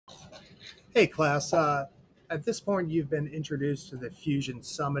Hey class, at this point you've been introduced to the Fusion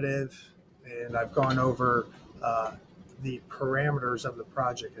Summative, and I've gone over uh, the parameters of the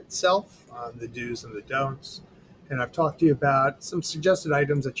project itself, the do's and the don'ts, and I've talked to you about some suggested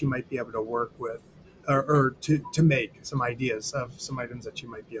items that you might be able to work with, or to make some ideas of some items that you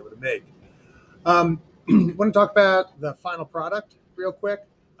might be able to make. Want to talk about the final product real quick.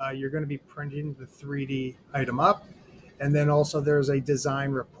 You're going to be printing the 3D item up, and then also there's a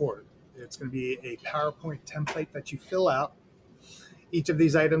design report. It's going to be a PowerPoint template that you fill out. Each of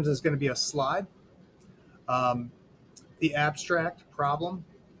these items is going to be a slide. Um, the abstract problem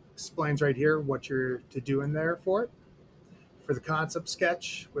explains right here what you're to do in there for it. For the concept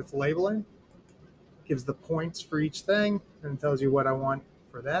sketch with labeling, gives the points for each thing and tells you what I want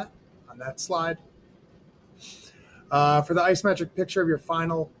for that on that slide. For the isometric picture of your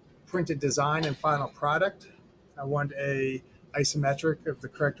final printed design and final product, I want a isometric of the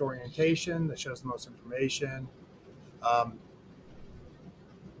correct orientation that shows the most information. Um,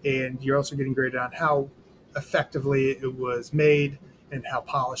 and you're also getting graded on how effectively it was made and how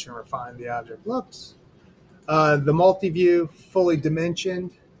polished and refined the object looks. The multi-view, fully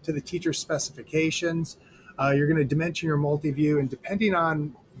dimensioned to the teacher's specifications. You're going to dimension your multi-view, and depending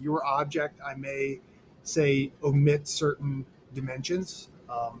on your object, I may say omit certain dimensions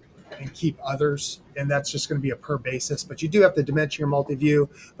and keep others, and that's just going to be a per basis. But you do have to dimension your multi-view.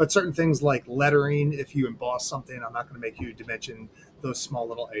 But certain things like lettering, if you emboss something, I'm not going to make you dimension those small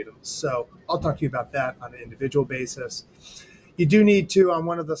little items. So I'll talk to you about that on an individual basis. You do need to, on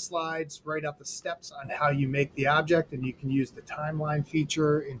one of the slides, write out the steps on how you make the object, and you can use the timeline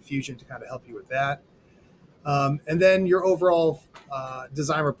feature in Fusion to kind of help you with that. And then your overall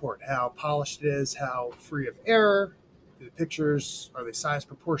design report, how polished it is, how free of error, the pictures, are they sized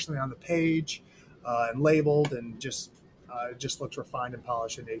proportionally on the page and labeled, and just it just looks refined and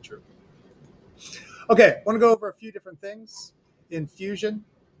polished in nature. Okay, I want to go over a few different things in Fusion.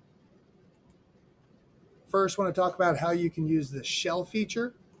 First, I want to talk about how you can use the shell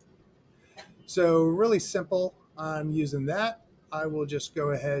feature. So really simple on using that. I will just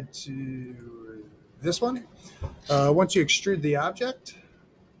go ahead to this one. Once you extrude the object,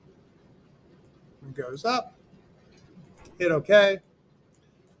 it goes up, hit OK,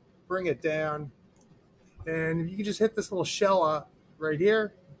 bring it down, and you can just hit this little shell right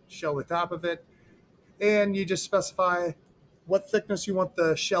here, shell the top of it, and you just specify what thickness you want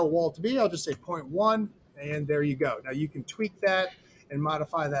the shell wall to be. I'll just say 0.1, and there you go. Now you can tweak that and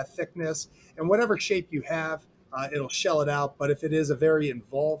modify that thickness, and whatever shape you have, it'll shell it out. But if it is a very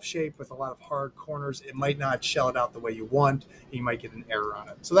involved shape with a lot of hard corners, it might not shell it out the way you want, and you might get an error on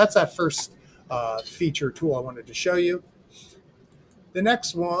it. So that's that first feature tool I wanted to show you. The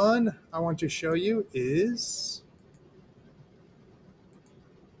next one I want to show you is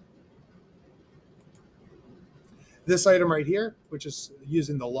this item right here, which is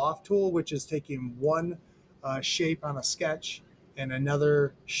using the loft tool, which is taking one shape on a sketch and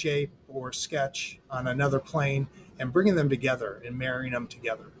another shape or sketch on another plane and bringing them together and marrying them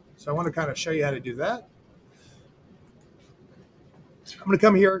together. So I want to kind of show you how to do that. I'm going to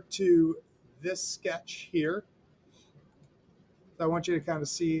come here to this sketch here. So I want you to kind of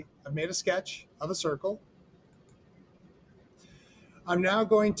see I've made a sketch of a circle. I'm now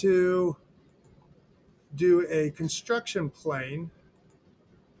going to do a construction plane,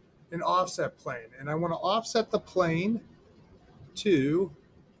 an offset plane, and I want to offset the plane to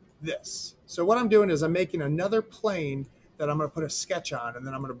this. So what I'm doing is I'm making another plane that I'm going to put a sketch on, and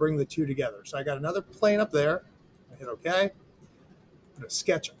then I'm going to bring the two together. So I got another plane up there. I hit OK. I'm going to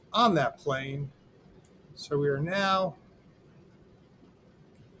sketch on that plane. So we are now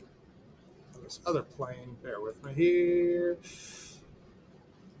on this other plane. Bear with me here.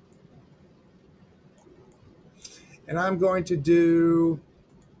 And I'm going to do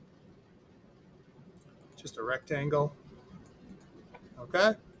just a rectangle. Okay,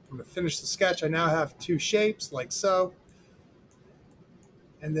 I'm going to finish the sketch. I now have two shapes like so.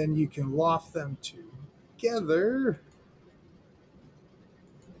 And then you can loft them together.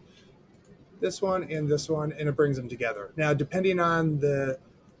 This one, and it brings them together. Now, depending on the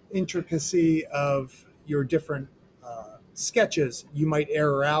intricacy of your different sketches, you might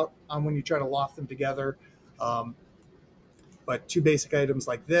error out on when you try to loft them together. But two basic items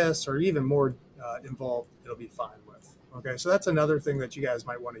like this, or even more involved, it'll be fine with. Okay, so that's another thing that you guys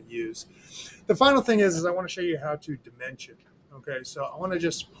might want to use. The final thing is I want to show you how to dimension. Okay, so I want to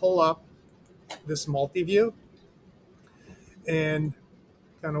just pull up this multi-view and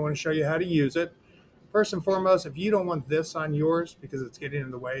kind of want to show you how to use it. First and foremost, if you don't want this on yours because it's getting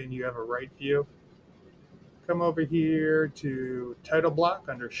in the way and you have a right view, come over here to title block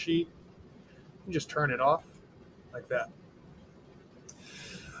under sheet, and just turn it off like that.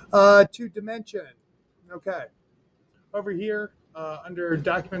 To dimension. Okay. Over here, under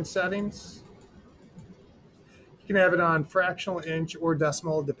document settings, you can have it on fractional, inch, or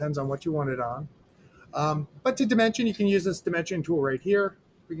decimal. It depends on what you want it on. But to dimension, you can use this dimension tool right here.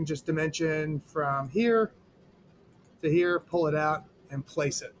 We can just dimension from here to here, pull it out, and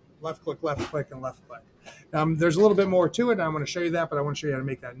place it. Left click, and left click. There's a little bit more to it, and I'm going to show you that, but I want to show you how to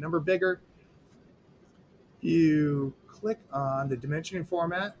make that number bigger. You click on the dimensioning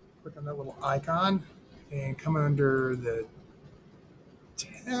format, click on that little icon, and come under the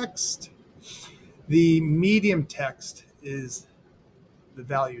text. The medium text is the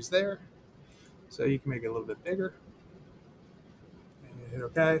values there. So you can make it a little bit bigger. And hit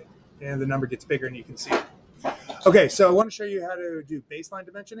OK. And the number gets bigger and you can see it. Okay, so I want to show you how to do baseline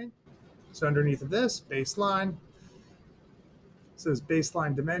dimensioning. So underneath of this, baseline, it says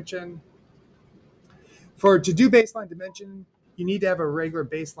baseline dimension. To do baseline dimension, you need to have a regular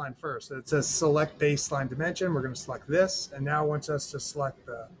baseline first. So it says select baseline dimension. We're going to select this. And now it wants us to select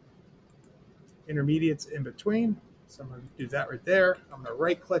the intermediates in between. So I'm going to do that right there. I'm going to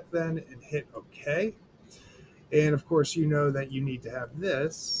right click then and hit OK. And of course, you know that you need to have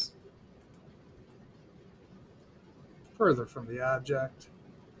this further from the object.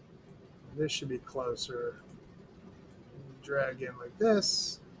 This should be closer. Drag in like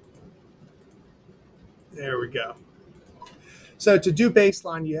this. There we go. So to do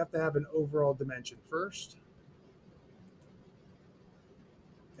baseline, you have to have an overall dimension first.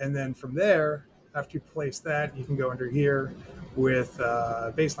 And then from there, after you place that, you can go under here with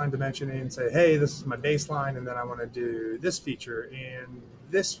baseline dimensioning and say, hey, this is my baseline, and then I want to do this feature and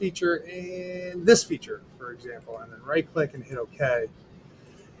this feature and this feature, for example, and then right click and hit OK.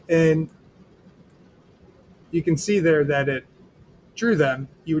 And you can see there that it drew them.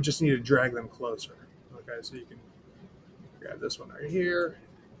 You would just need to drag them closer. Okay, so you can grab this one right here,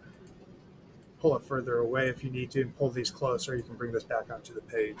 pull it further away if you need to, and pull these closer. You can bring this back onto the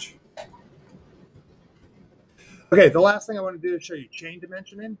page. Okay, the last thing I want to do is show you chain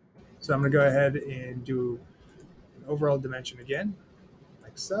dimensioning. So I'm going to go ahead and do an overall dimension again,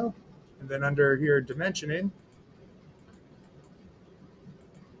 like so. And then under here, dimensioning,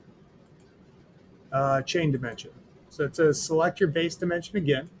 chain dimension. So it says select your base dimension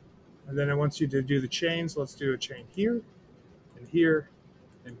again. And then it wants you to do the chain. So let's do a chain here, and here,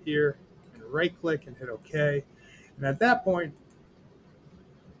 and here, and right click and hit OK. And at that point,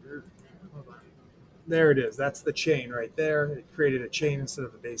 there it is. That's the chain right there. It created a chain instead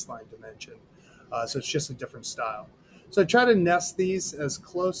of a baseline dimension. So it's just a different style. So try to nest these as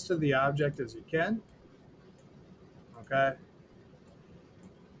close to the object as you can. Okay.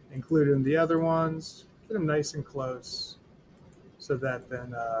 Including the other ones. Get them nice and close so that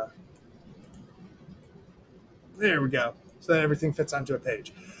then, there we go. So that everything fits onto a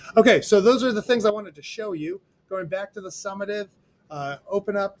page. Okay, so those are the things I wanted to show you. Going back to the summative,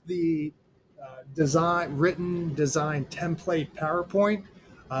 open up the written design template PowerPoint.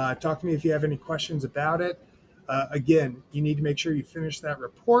 Talk to me if you have any questions about it. Again, you need to make sure you finish that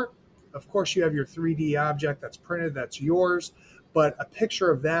report. Of course, you have your 3D object that's printed, that's yours, but a picture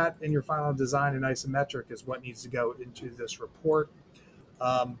of that in your final design in isometric is what needs to go into this report.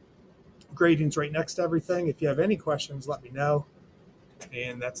 Grading's right next to everything. If you have any questions, let me know.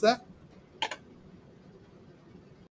 And that's that.